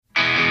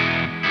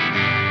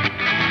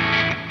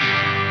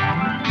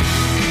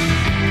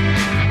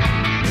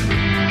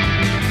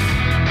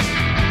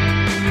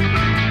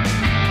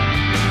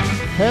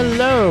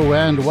Hello,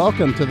 and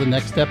welcome to the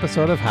next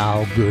episode of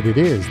How Good It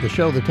Is, the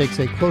show that takes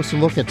a closer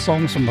look at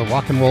songs from the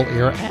rock and roll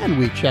era, and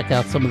we check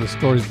out some of the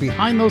stories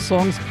behind those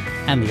songs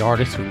and the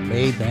artists who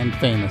made them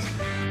famous.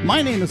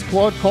 My name is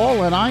Claude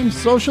Call, and I'm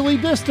socially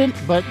distant,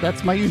 but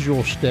that's my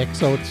usual shtick,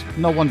 so it's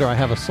no wonder I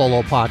have a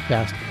solo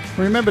podcast.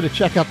 Remember to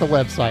check out the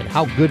website,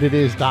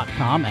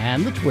 howgooditis.com,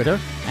 and the Twitter,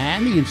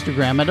 and the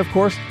Instagram, and of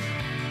course,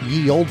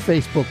 ye old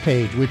Facebook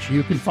page, which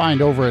you can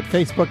find over at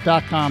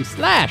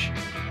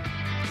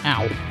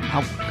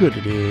facebook.com/How Good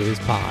It Is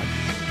Pod.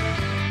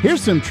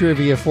 Here's some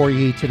trivia for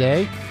ye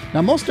today.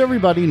 Now, most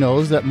everybody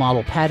knows that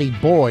model Pattie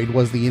Boyd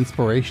was the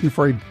inspiration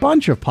for a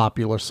bunch of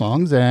popular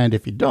songs, and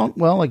if you don't,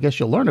 well, I guess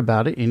you'll learn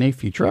about it in a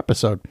future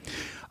episode.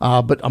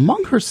 But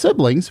among her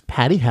siblings,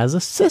 Pattie has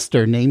a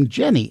sister named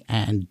Jenny,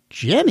 and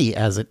Jenny,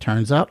 as it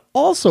turns out,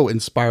 also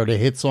inspired a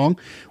hit song,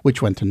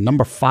 which went to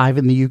number 5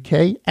 in the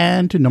UK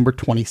and to number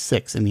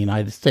 26 in the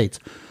United States.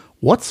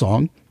 What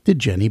song did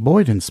Jenny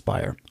Boyd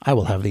inspire? I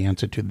will have the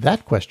answer to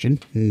that question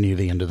near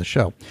the end of the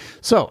show.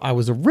 So, I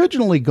was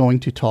originally going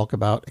to talk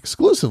about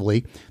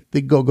exclusively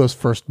the Go-Go's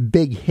first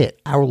big hit,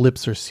 Our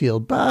Lips Are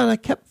Sealed, but I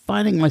kept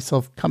finding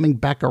myself coming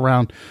back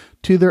around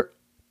to their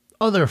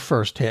other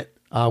first hit,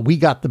 We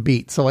Got the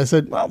Beat. So I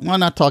said, well, why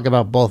not talk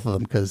about both of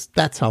them, because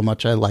that's how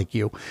much I like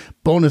you.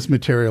 Bonus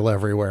material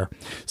everywhere.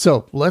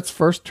 So let's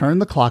first turn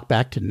the clock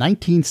back to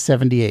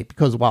 1978,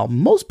 because while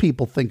most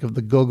people think of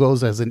the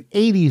Go-Go's as an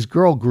 80s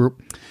girl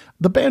group,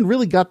 the band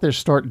really got their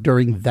start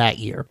during that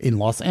year in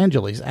Los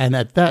Angeles, and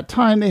at that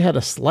time they had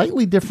a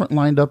slightly different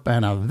lineup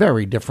and a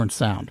very different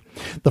sound.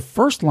 The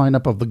first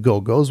lineup of the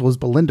Go-Go's was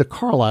Belinda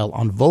Carlisle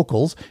on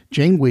vocals,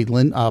 Jane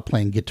Wiedlin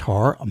playing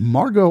guitar,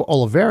 Margot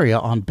Oliveira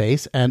on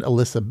bass, and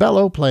Alyssa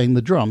Bello playing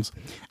the drums.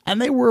 And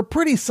they were a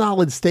pretty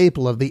solid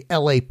staple of the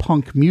LA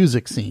punk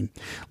music scene.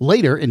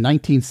 Later, in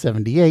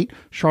 1978,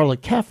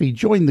 Charlotte Caffey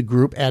joined the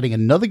group, adding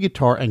another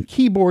guitar and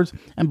keyboards,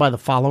 and by the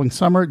following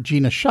summer,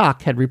 Gina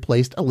Schock had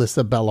replaced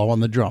Alyssa Bello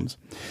on the drums.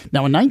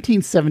 Now, in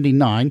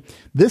 1979,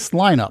 this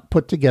lineup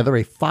put together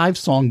a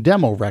 5-song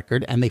demo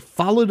record, and they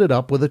followed it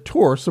up with a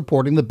tour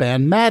supporting the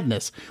band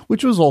Madness,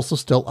 which was also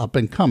still up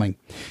and coming.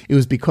 It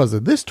was because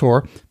of this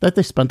tour that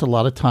they spent a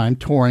lot of time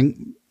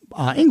touring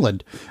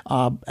England.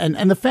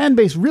 And the fan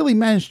base really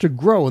managed to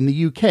grow in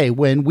the UK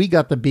when We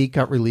Got the Beat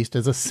got released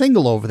as a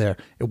single over there.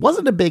 It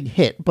wasn't a big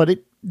hit, but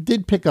it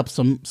did pick up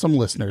some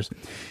listeners.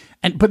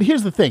 But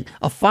here's the thing,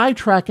 a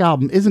 5-track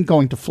album isn't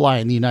going to fly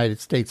in the United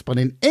States, but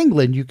in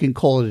England you can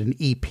call it an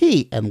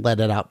EP and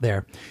let it out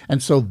there.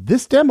 And so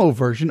this demo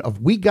version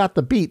of We Got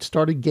the Beat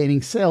started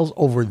gaining sales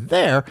over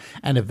there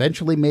and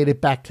eventually made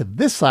it back to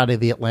this side of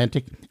the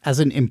Atlantic as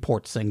an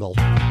import single.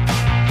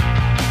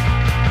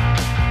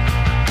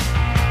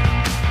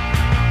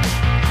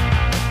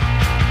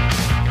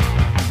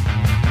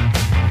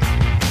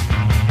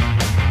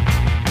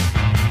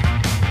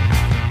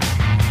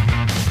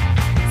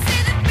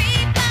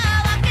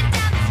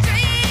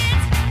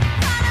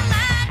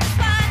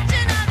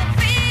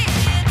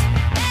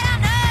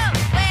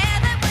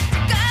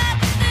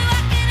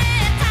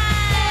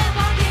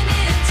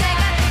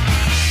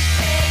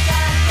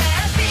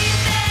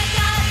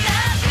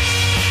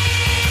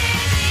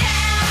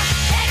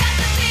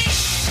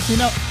 You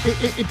know,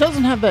 it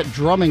doesn't have that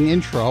drumming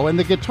intro, and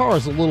the guitar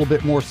is a little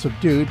bit more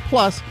subdued.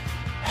 Plus,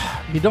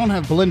 you don't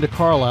have Belinda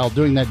Carlisle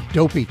doing that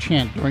dopey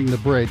chant during the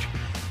bridge.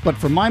 But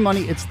for my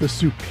money, it's the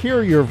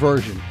superior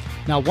version.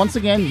 Now, once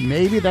again,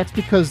 maybe that's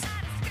because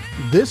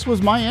this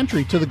was my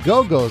entry to the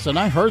Go-Go's, and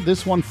I heard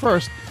this one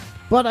first.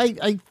 But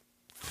I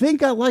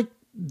think I like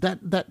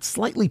that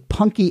slightly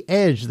punky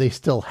edge they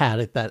still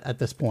had at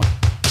this point.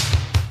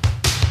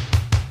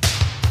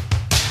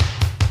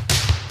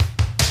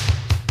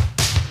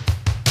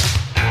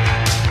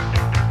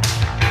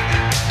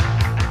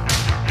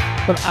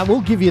 But I will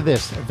give you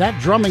this, that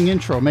drumming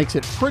intro makes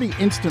it pretty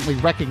instantly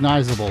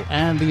recognizable,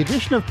 and the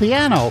addition of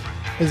piano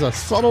is a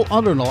subtle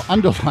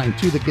underline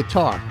to the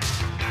guitar.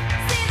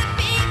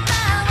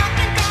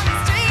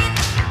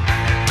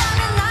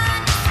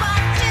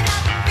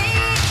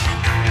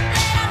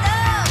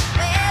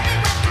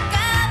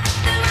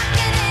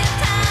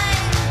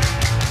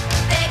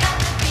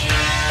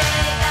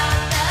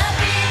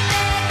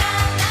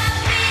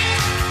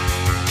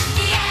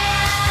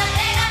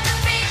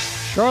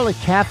 Charlotte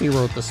Caffey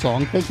wrote the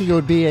song, thinking it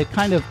would be a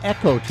kind of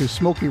echo to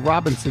Smokey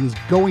Robinson's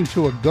Going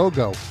to a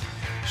Go-Go.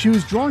 She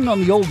was drawing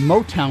on the old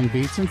Motown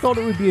beats and thought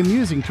it would be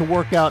amusing to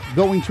work out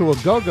Going to a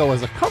Go-Go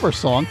as a cover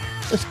song,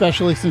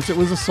 especially since it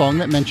was a song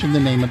that mentioned the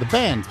name of the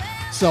band.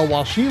 So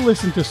while she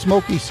listened to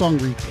Smokey's song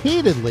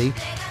repeatedly,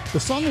 the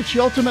song that she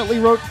ultimately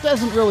wrote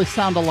doesn't really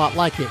sound a lot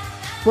like it,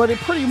 but it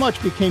pretty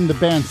much became the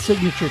band's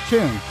signature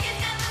tune.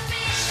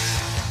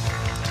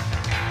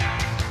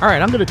 All right,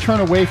 I'm going to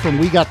turn away from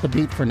We Got the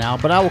Beat for now,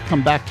 but I will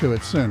come back to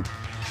it soon.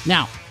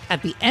 Now,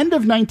 At the end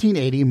of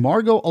 1980,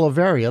 Margot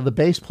Oliveira, the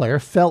bass player,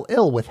 fell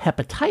ill with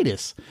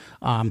hepatitis.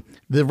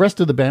 The rest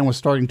of the band was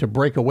starting to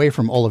break away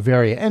from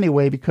Oliveira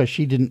anyway because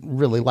she didn't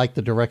really like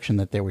the direction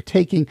that they were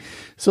taking,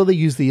 so they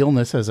used the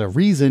illness as a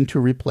reason to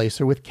replace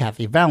her with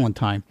Kathy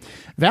Valentine.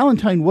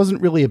 Valentine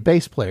wasn't really a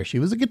bass player. She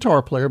was a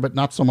guitar player, but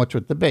not so much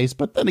with the bass.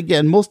 But then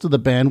again, most of the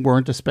band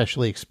weren't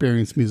especially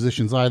experienced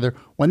musicians either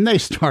when they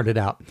started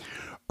out.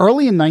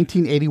 Early in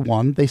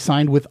 1981, they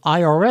signed with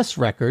IRS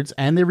Records,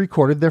 and they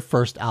recorded their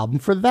first album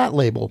for that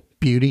label,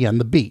 Beauty and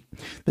the Beat.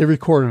 They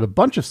recorded a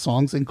bunch of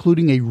songs,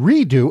 including a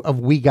redo of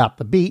We Got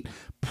the Beat,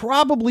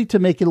 probably to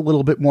make it a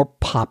little bit more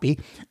poppy,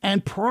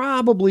 and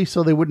probably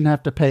so they wouldn't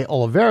have to pay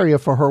Oliveira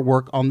for her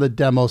work on the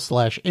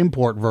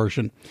demo/import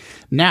version.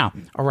 Now,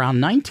 around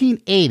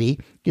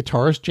 1980,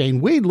 guitarist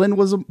Jane Wiedlin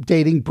was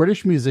dating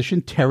British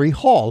musician Terry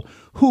Hall,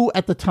 who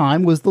at the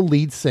time was the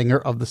lead singer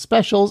of The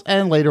Specials,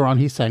 and later on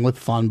he sang with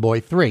Fun Boy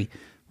 3.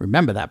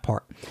 Remember that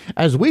part.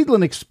 As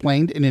Wiedlin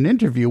explained in an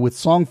interview with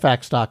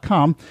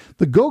Songfacts.com,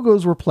 the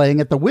Go-Go's were playing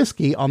at the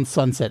Whiskey on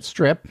Sunset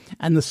Strip,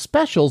 and the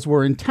Specials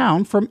were in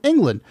town from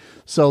England.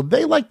 So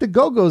they liked the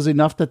Go-Go's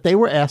enough that they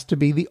were asked to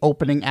be the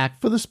opening act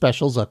for the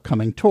Specials'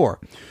 upcoming tour.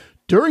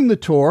 During the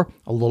tour,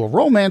 a little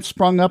romance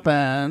sprung up,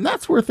 and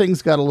that's where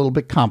things got a little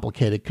bit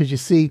complicated, because you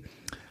see,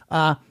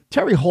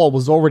 Terry Hall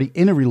was already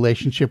in a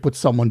relationship with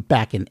someone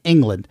back in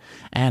England,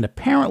 and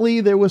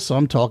apparently there was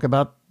some talk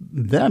about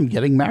them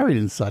getting married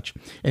and such.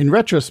 In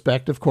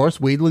retrospect, of course,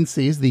 Wiedlin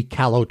sees the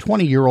callow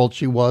 20-year-old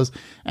she was,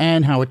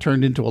 and how it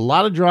turned into a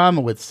lot of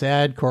drama with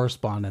sad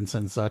correspondence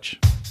and such.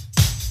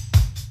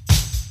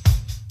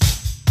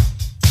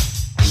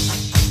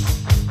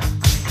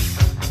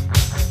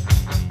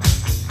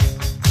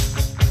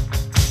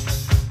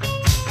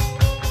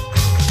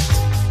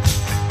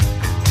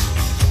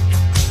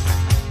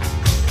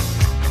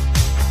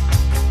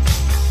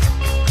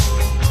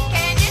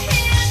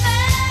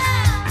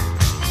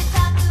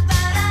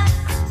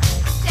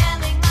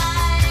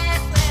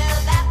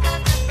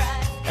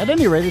 At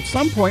any rate, at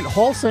some point,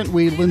 Hall sent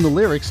Wiedlin the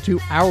lyrics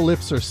to Our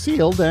Lips Are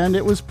Sealed, and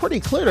it was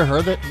pretty clear to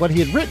her that what he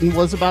had written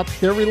was about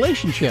their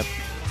relationship.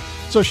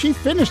 So she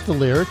finished the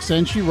lyrics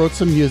and she wrote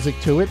some music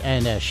to it,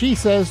 and as she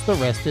says, the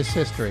rest is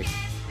history.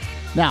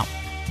 Now,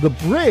 the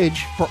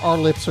bridge for Our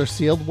Lips Are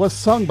Sealed was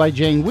sung by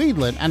Jane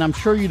Wiedlin, and I'm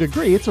sure you'd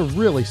agree it's a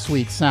really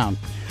sweet sound.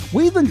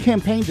 Wiedlin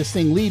campaigned to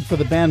sing lead for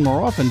the band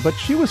more often, but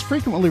she was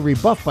frequently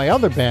rebuffed by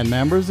other band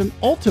members, and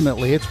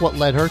ultimately it's what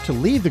led her to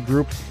leave the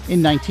group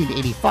in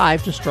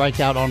 1985 to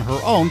strike out on her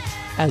own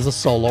as a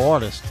solo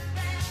artist.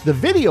 The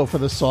video for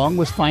the song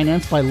was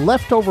financed by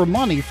leftover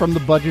money from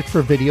the budget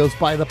for videos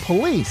by the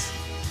Police,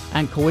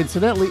 and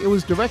coincidentally it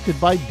was directed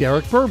by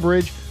Derek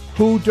Burbridge,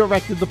 who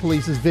directed the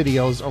Police's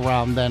videos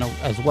around then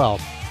as well.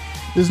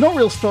 There's no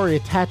real story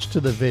attached to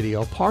the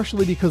video,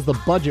 partially because the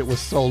budget was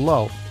so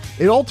low.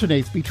 It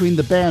alternates between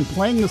the band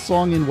playing the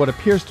song in what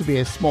appears to be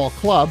a small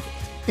club,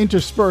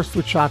 interspersed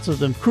with shots of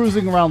them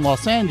cruising around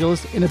Los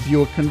Angeles in a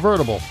Buick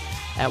convertible.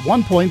 At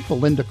one point,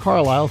 Belinda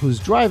Carlisle, who's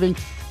driving,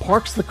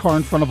 parks the car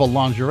in front of a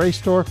lingerie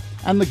store,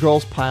 and the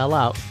girls pile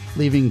out,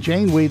 leaving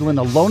Jane Wiedlin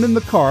alone in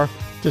the car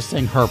to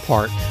sing her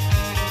part.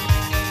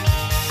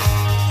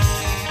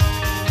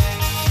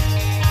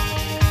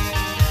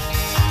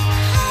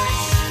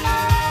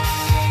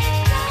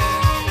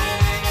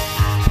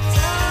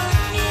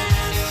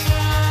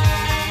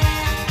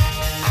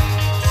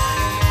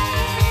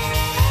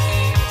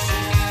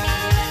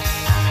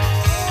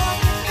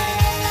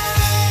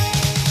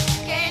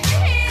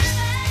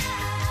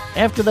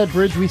 After that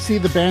bridge, we see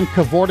the band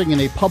cavorting in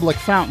a public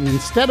fountain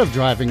instead of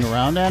driving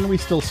around, and we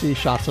still see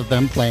shots of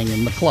them playing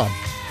in the club.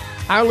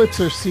 Our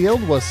Lips Are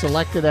Sealed was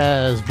selected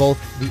as both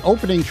the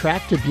opening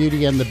track to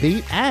Beauty and the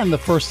Beat and the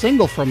first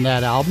single from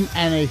that album,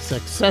 and a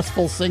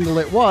successful single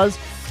it was,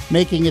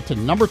 making it to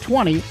number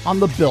 20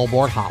 on the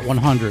Billboard Hot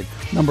 100,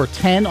 number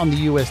 10 on the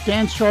US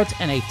dance charts,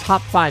 and a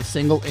top 5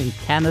 single in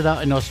Canada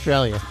and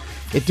Australia.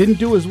 It didn't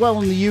do as well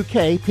in the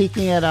UK,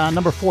 peaking at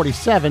number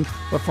 47,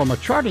 but from a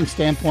charting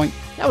standpoint,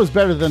 that was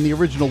better than the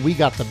original We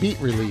Got the Beat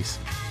release.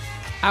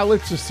 Our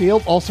Lips Are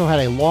Sealed also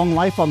had a long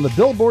life on the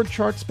Billboard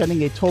chart,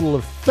 spending a total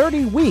of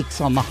 30 weeks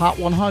on the Hot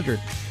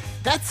 100.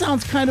 That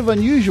sounds kind of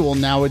unusual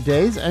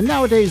nowadays, and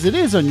nowadays it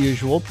is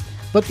unusual,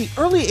 but the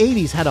early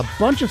 80s had a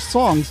bunch of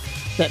songs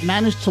that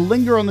managed to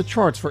linger on the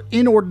charts for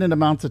inordinate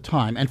amounts of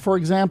time. And for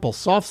example,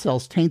 Soft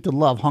Cell's Tainted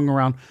Love hung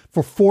around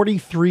for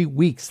 43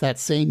 weeks that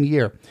same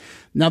year.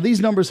 Now, these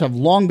numbers have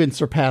long been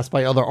surpassed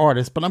by other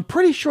artists, but I'm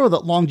pretty sure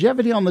that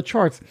longevity on the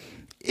charts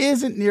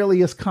isn't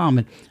nearly as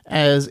common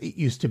as it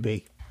used to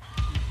be.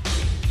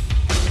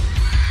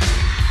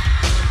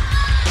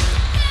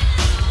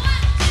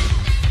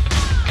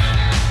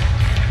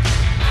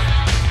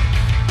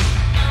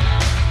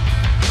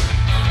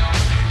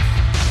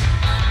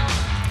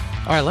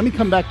 All right, let me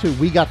come back to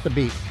We Got the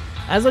Beat.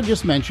 As I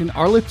just mentioned,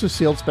 Our Lips Are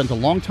Sealed spent a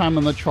long time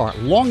on the chart,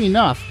 long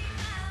enough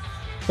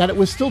that it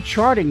was still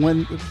charting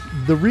when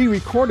the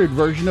re-recorded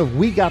version of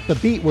We Got the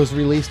Beat was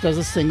released as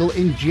a single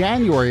in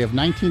January of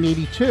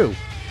 1982.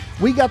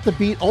 We Got the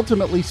Beat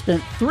ultimately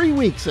spent 3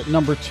 weeks at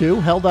number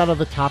 2, held out of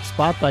the top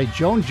spot by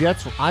Joan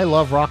Jett's I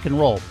Love Rock and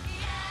Roll.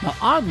 Now,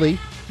 oddly,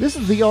 this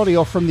is the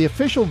audio from the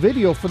official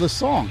video for the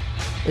song.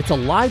 It's a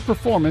live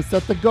performance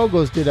that the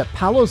Go-Go's did at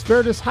Palos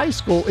Verdes High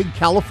School in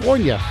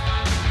California.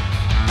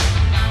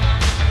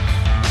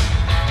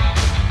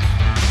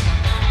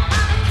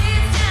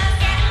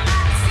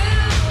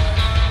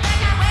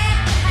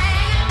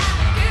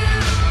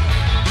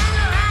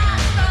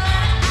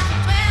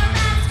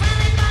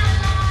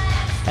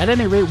 At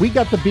any rate, We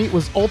Got the Beat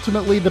was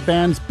ultimately the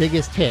band's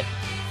biggest hit.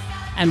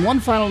 And one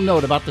final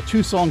note about the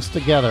two songs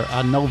together.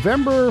 On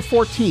November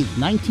 14th,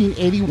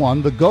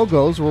 1981, the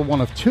Go-Go's were one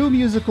of 2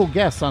 musical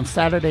guests on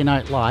Saturday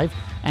Night Live,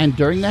 and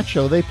during that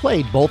show they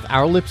played both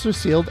Our Lips Are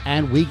Sealed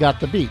and We Got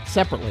the Beat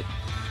separately.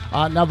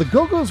 Now, the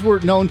Go-Go's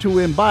were known to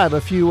imbibe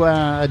a few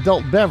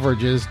adult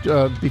beverages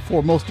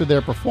before most of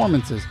their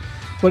performances.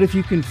 But if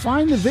you can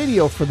find the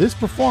video for this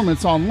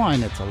performance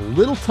online, it's a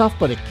little tough,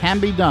 but it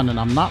can be done, and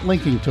I'm not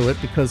linking to it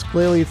because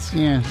clearly it's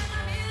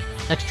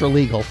extra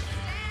legal.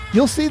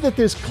 You'll see that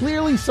there's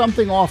clearly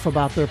something off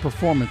about their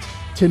performance.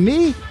 To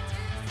me,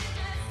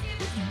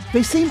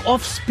 they seem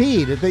off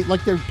speed,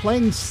 like they're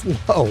playing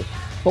slow.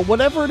 But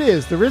whatever it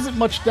is, there isn't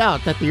much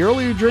doubt that the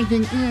earlier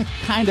drinking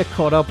kind of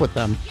caught up with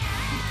them.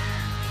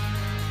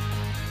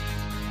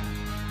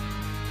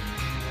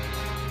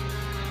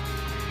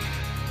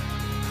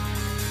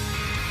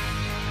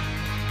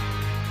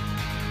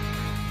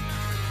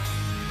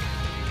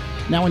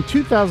 Now, in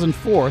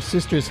 2004,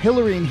 sisters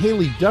Hilary and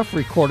Haley Duff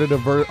recorded a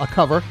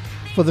cover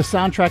for the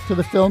soundtrack to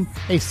the film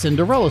A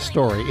Cinderella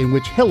Story, in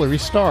which Hilary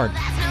starred.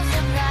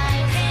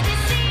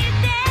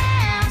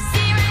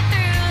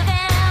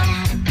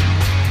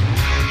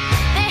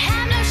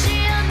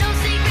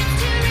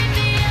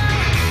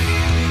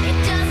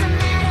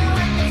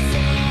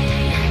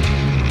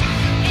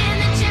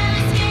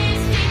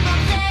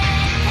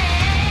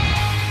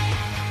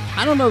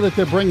 I don't know that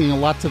they're bringing a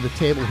lot to the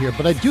table here,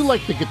 but I do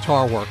like the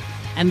guitar work.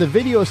 And the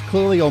video is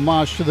clearly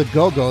homage to the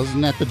Go-Go's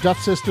in that the Duff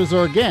sisters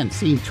are again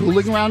seen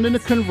tooling around in a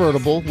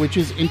convertible, which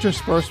is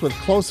interspersed with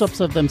close-ups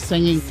of them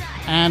singing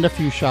and a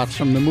few shots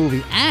from the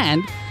movie.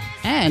 And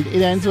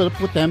it ends up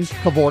with them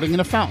cavorting in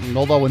a fountain,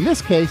 although in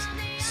this case,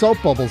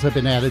 soap bubbles have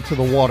been added to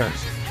the water.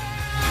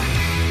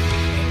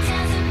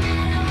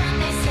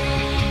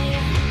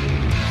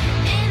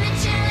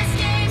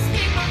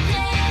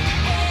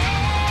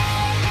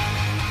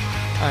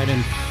 All right,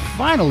 and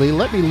finally,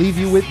 let me leave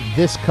you with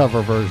this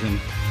cover version.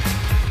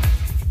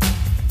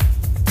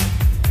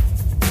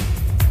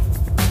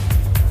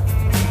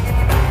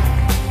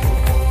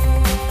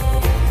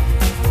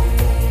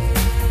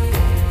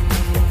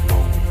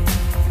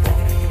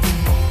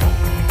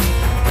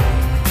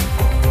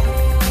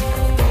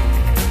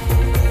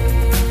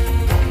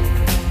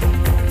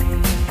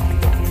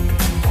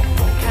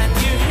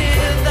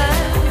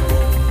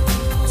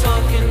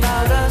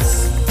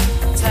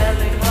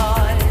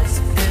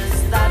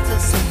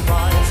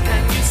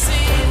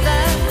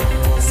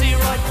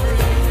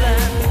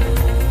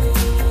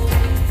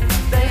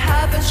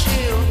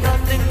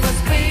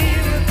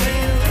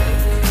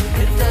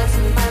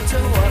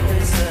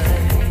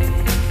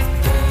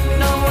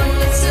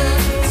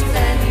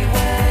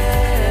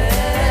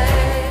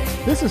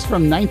 This is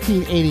from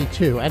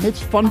 1982, and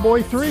it's Fun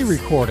Boy 3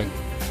 recording,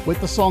 with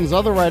the song's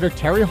other writer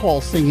Terry Hall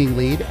singing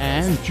lead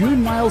and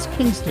June Miles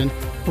Kingston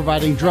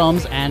providing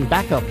drums and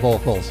backup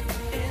vocals.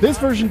 This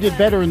version did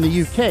better in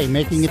the UK,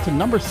 making it to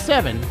number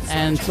 7,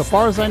 and so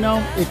far as I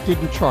know, it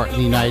didn't chart in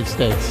the United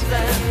States.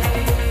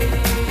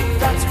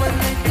 That's when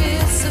they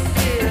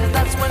disappear,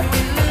 that's when we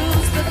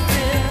lose the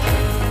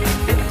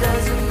fear. It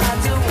doesn't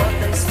matter what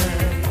they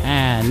say.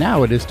 And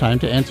now it is time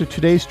to answer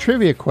today's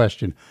trivia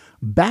question.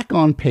 Back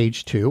on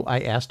page 2,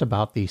 I asked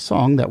about the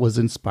song that was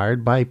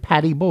inspired by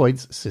Pattie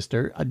Boyd's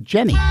sister,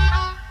 Jenny.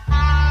 I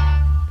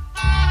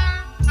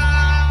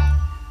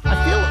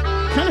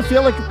kind of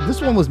feel like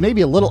this one was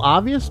maybe a little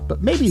obvious,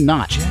 but maybe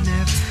not.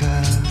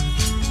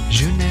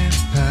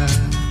 Juniper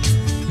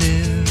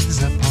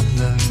lives upon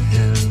the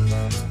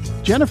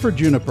hill. Jennifer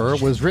Juniper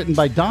was written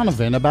by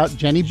Donovan about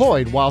Jenny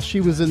Boyd while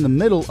she was in the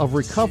middle of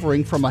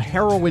recovering from a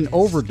heroin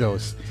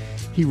overdose.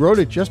 He wrote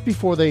it just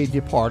before they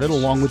departed,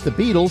 along with the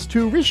Beatles,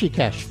 to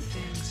Rishikesh.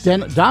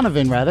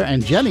 Donovan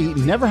and Jenny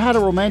never had a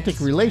romantic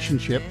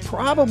relationship,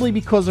 probably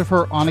because of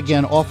her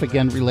on-again,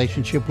 off-again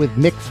relationship with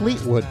Mick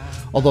Fleetwood,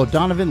 although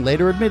Donovan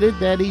later admitted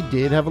that he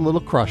did have a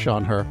little crush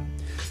on her.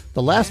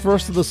 The last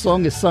verse of the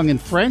song is sung in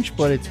French,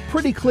 but it's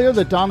pretty clear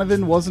that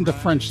Donovan wasn't a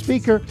French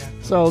speaker,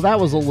 so that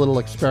was a little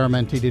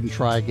experiment he didn't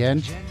try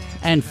again.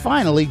 And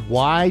finally,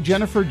 why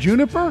Jennifer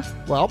Juniper?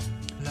 Well,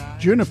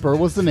 Juniper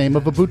was the name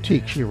of a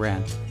boutique she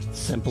ran.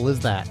 Simple as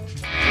that.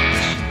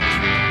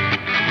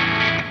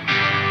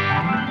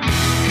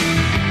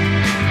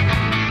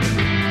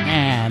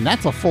 And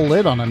that's a full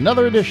lid on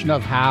another edition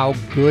of How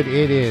Good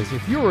It Is.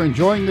 If you are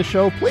enjoying the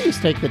show, please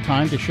take the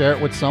time to share it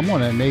with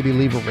someone and maybe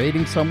leave a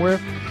rating somewhere.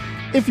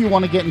 If you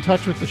want to get in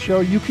touch with the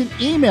show, you can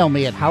email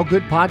me at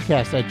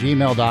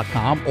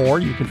howgoodpodcast@gmail.com, or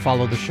you can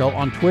follow the show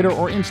on Twitter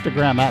or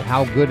Instagram at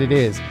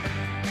howgooditis.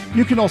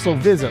 You can also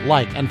visit,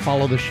 like, and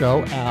follow the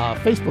show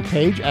Facebook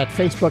page at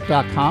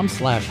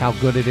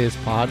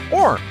facebook.com/howgooditispod,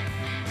 or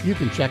you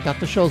can check out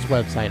the show's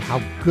website,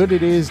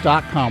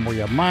 howgooditis.com, where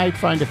you might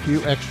find a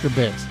few extra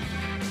bits.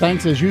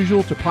 Thanks as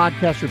usual to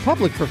Podcast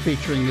Republic for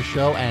featuring the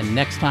show, and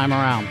next time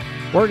around,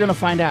 we're going to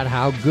find out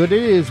how good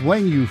it is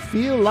when you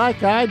feel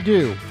like I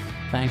do.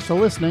 Thanks for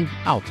listening.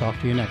 I'll talk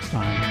to you next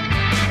time.